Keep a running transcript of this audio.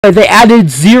They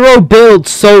added 0 build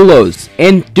solos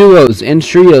and duos and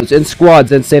trios and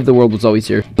squads, and Save the World was always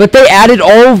here. But they added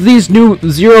all of these new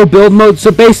 0 build modes,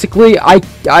 so basically I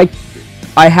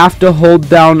have to hold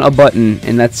down a button,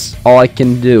 and that's all I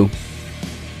can do.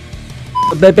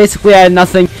 But basically I had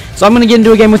nothing, so I'm gonna get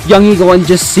into a game with Young Eagle and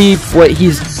just see what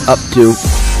he's up to.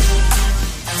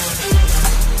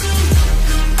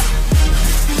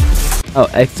 Oh,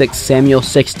 XX Samuel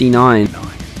 69.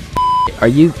 Are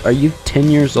you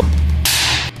 10 years old?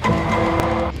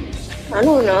 I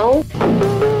don't know.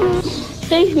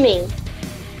 Save me.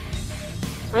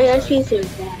 I actually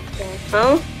saved that.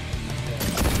 Huh?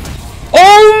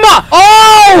 Oh my!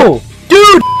 Oh!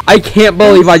 Dude! I can't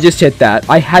believe I just hit that.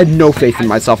 I had no faith in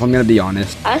myself, I'm gonna be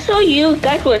honest. I saw you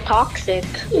guys were toxic.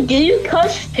 Do you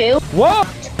cuss too? What?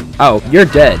 Oh, you're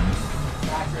dead.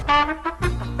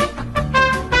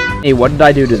 Hey, what did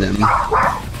I do to them?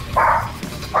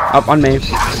 Up on me. Who's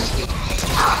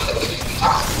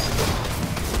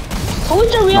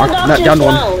the real Dr. Down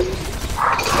one.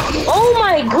 Oh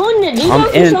my goodness!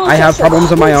 And I have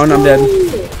problems of my own, I'm dead.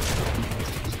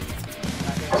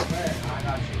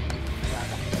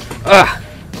 Ugh.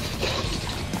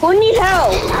 Who needs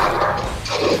help?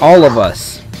 All of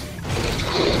us.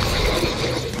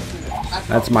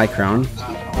 That's my crown.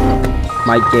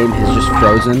 My game has just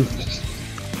frozen.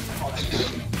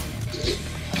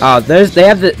 Oh, they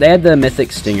had the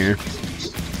mythic stinger.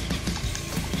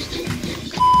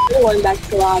 Going back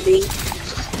to lobby.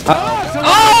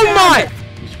 Oh my!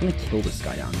 I'm just gonna kill this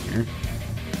guy down here.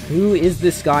 Who is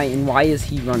this guy and why is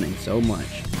he running so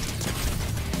much?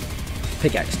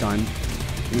 Pickaxe time.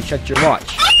 You checked your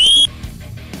watch.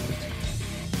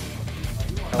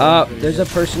 There's a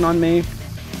person on me.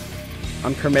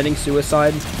 I'm committing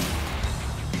suicide.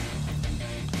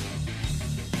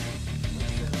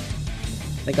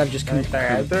 I think I've just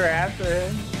After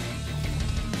him.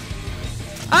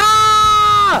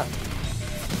 Ah!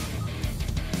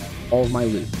 All of my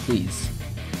loot, please.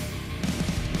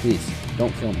 Please,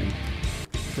 don't kill me.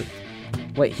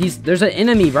 Wait, there's an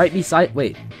enemy right beside.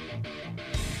 Wait,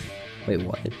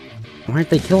 what? Why aren't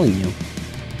they killing you?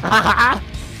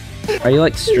 Are you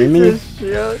like streaming?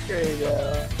 Are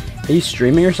you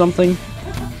streaming or something?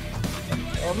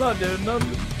 I'm not doing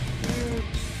nothing.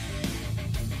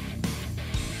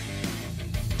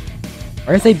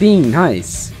 Why are they being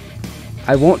nice?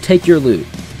 I won't take your loot.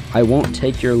 I won't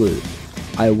take your loot.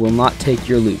 I will not take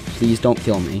your loot. Please don't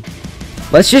kill me.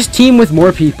 Let's just team with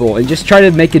more people and just try to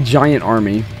make a giant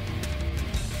army.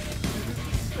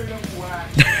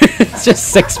 It's just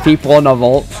 6 people in a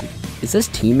vault. Is this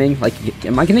teaming? Like,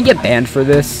 am I gonna get banned for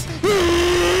this?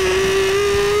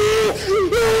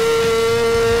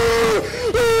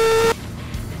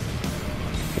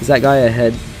 Is that guy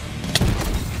ahead?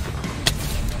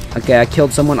 Okay, I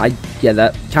killed someone. Yeah,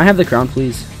 that. Can I have the crown,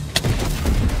 please?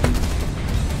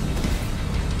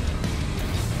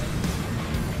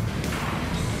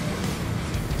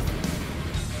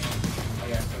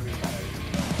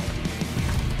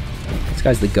 This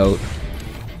guy's the goat.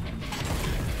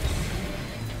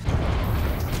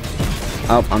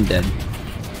 Oh, I'm dead.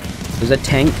 There's a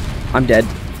tank. I'm dead.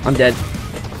 I'm dead.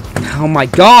 Oh my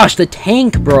gosh, the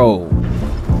tank, bro.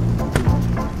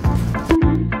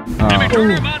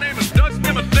 Oh.